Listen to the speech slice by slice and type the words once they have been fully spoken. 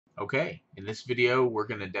Okay, in this video we're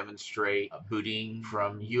going to demonstrate booting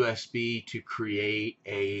from USB to create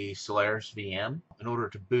a Solaris VM. In order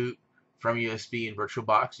to boot from USB in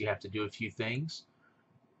VirtualBox, you have to do a few things.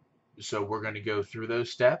 So we're going to go through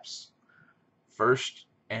those steps. First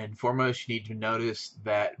and foremost, you need to notice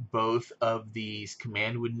that both of these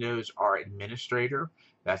command windows are administrator.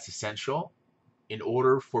 That's essential. In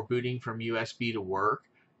order for booting from USB to work,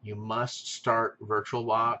 you must start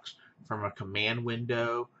VirtualBox from a command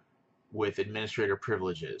window with administrator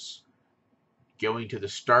privileges. Going to the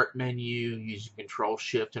start menu using Control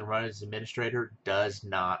Shift and run as administrator does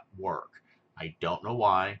not work. I don't know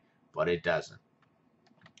why, but it doesn't.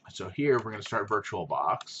 So here we're going to start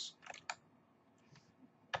VirtualBox.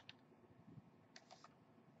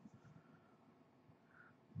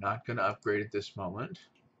 Not going to upgrade at this moment.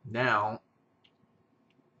 Now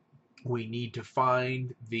we need to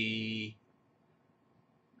find the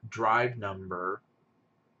drive number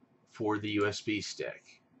for the USB stick.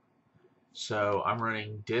 So I'm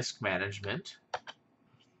running disk management.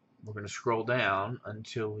 We're going to scroll down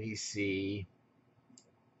until we see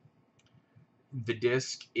the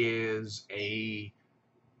disk is a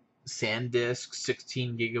SanDisk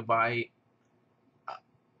 16 gigabyte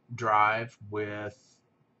drive with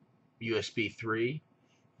USB 3.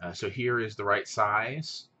 So here is the right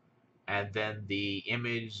size, and then the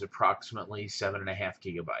image is approximately 7.5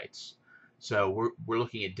 gigabytes. So we're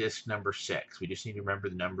looking at disk number 6. We just need to remember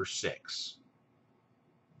the number 6.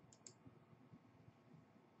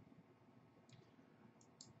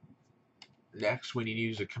 Next, we need to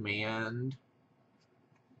use a command.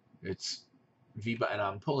 It's and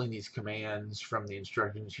I'm pulling these commands from the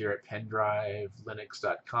instructions here at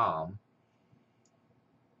pendrivelinux.com.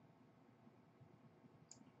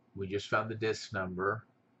 We just found the disk number.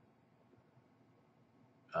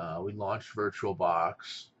 We launched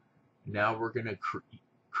VirtualBox. Now we're going to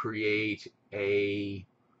create a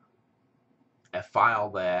file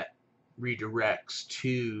that redirects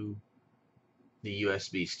to the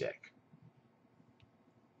USB stick.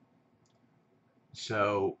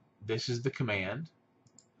 So this is the command,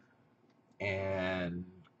 and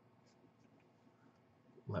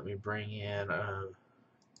let me bring in a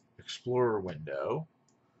Explorer window.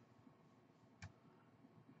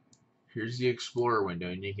 Here's the Explorer window,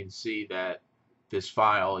 and you can see that this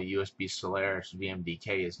file, USB Solaris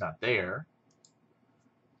VMDK, is not there.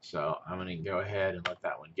 So I'm going to go ahead and let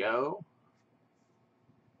that one go.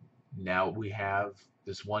 Now we have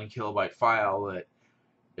this 1 kilobyte file that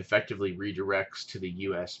effectively redirects to the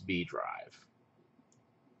USB drive.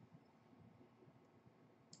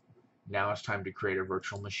 Now it's time to create a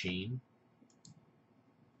virtual machine.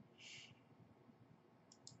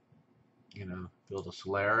 Build a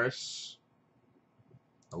Solaris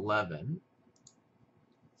 11.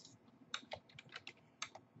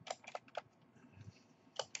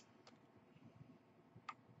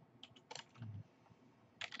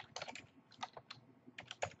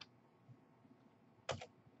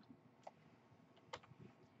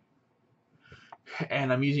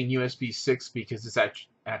 And I'm using USB 6 because this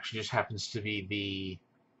actually just happens to be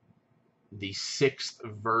the 6th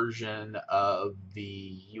version of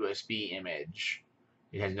the USB image.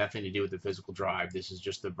 It has nothing to do with the physical drive. This is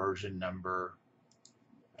just the version number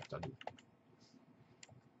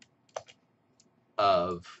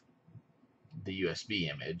of the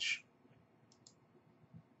USB image.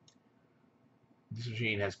 This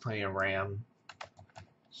machine has plenty of RAM,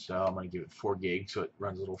 so I'm going to give it 4 gigs so it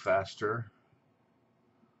runs a little faster.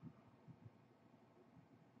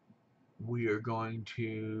 We are going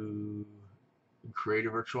to create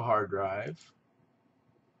a virtual hard drive.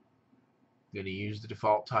 I'm going to use the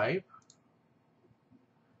default type.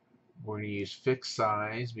 We're going to use fixed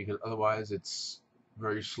size because otherwise it's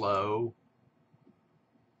very slow.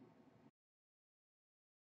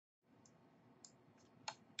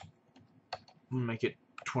 I'm going to make it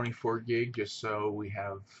 24 gig just so we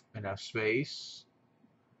have enough space.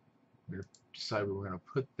 We're going to decide where we're going to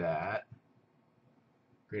put that.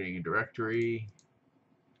 Creating a directory,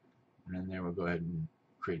 and then we'll go ahead and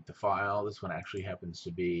create the file. This one actually happens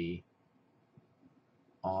to be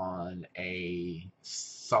on a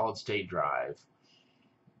solid state drive.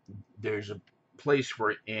 There's a place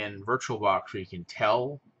where in VirtualBox where you can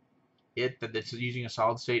tell it that it's using a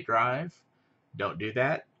solid state drive. Don't do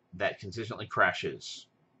that. That consistently crashes.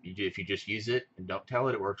 If you just use it and don't tell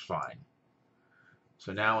it, it works fine.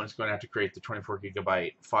 So now it's going to have to create the 24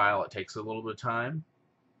 gigabyte file. It takes a little bit of time.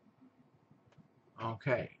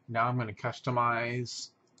 Okay, now I'm going to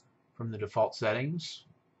customize from the default settings.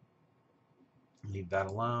 Leave that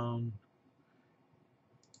alone.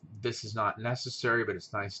 This is not necessary, but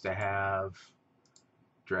it's nice to have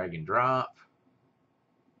drag and drop.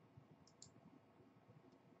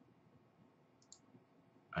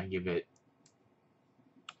 I give it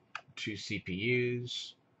 2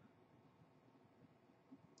 CPUs.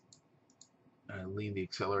 I leave the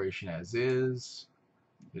acceleration as is.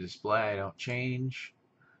 The display I don't change.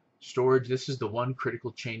 Storage, this is the one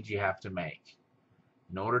critical change you have to make.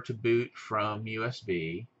 In order to boot from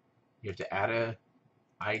USB, you have to add a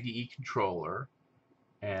IDE controller,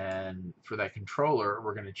 and for that controller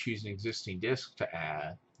we're going to choose an existing disk to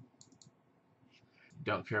add.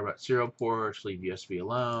 Don't care about serial ports, leave USB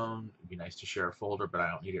alone. It'd be nice to share a folder, but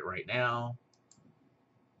I don't need it right now.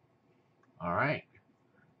 Alright,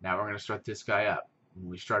 now we're going to start this guy up. When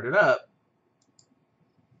we start it up,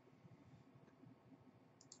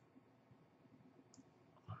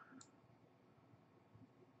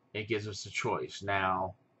 it gives us a choice.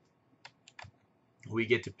 Now we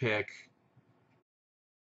get to pick.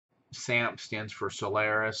 SAMP stands for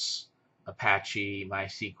Solaris, Apache,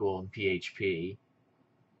 MySQL, and PHP.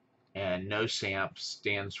 And no SAMP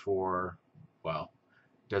stands for, well,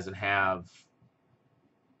 doesn't have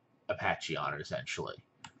Apache on it, essentially.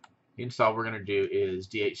 The install we're going to do is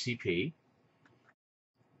DHCP.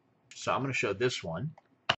 So I'm going to show this one.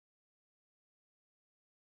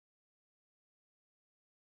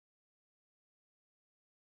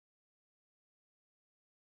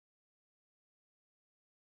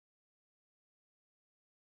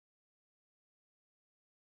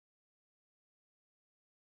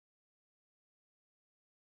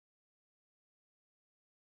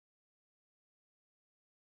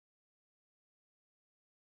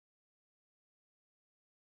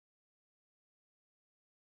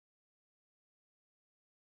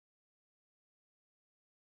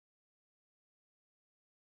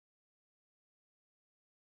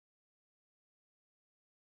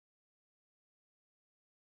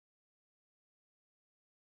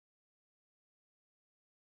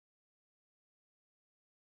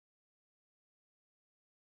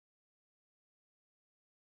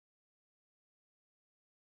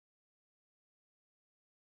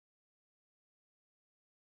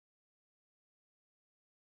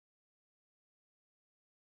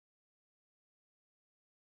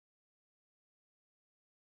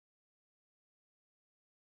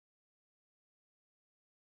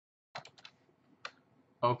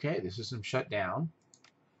 Okay, the system shut down.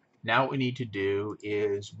 Now what we need to do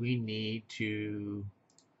is we need to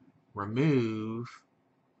remove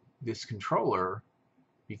this controller,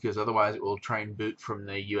 because otherwise it will try and boot from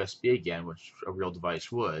the USB again, which a real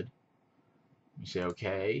device would. You say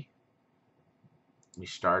okay. We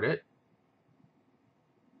start it.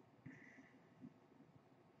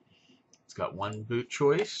 It's got one boot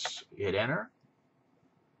choice. Hit enter.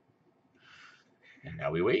 And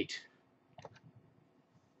now we wait.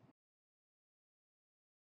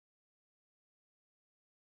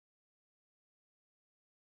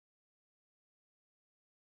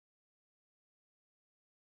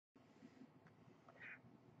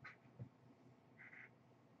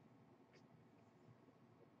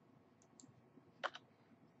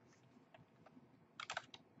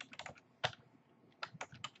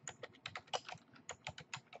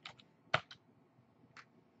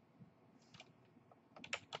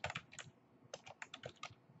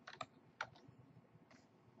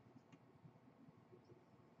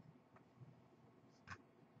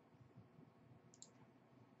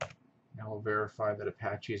 Now we'll verify that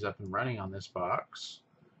Apache is up and running on this box.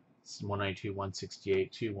 It's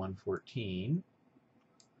 192.168.2.114.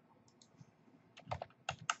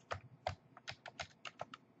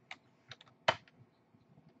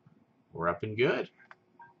 We're up and good.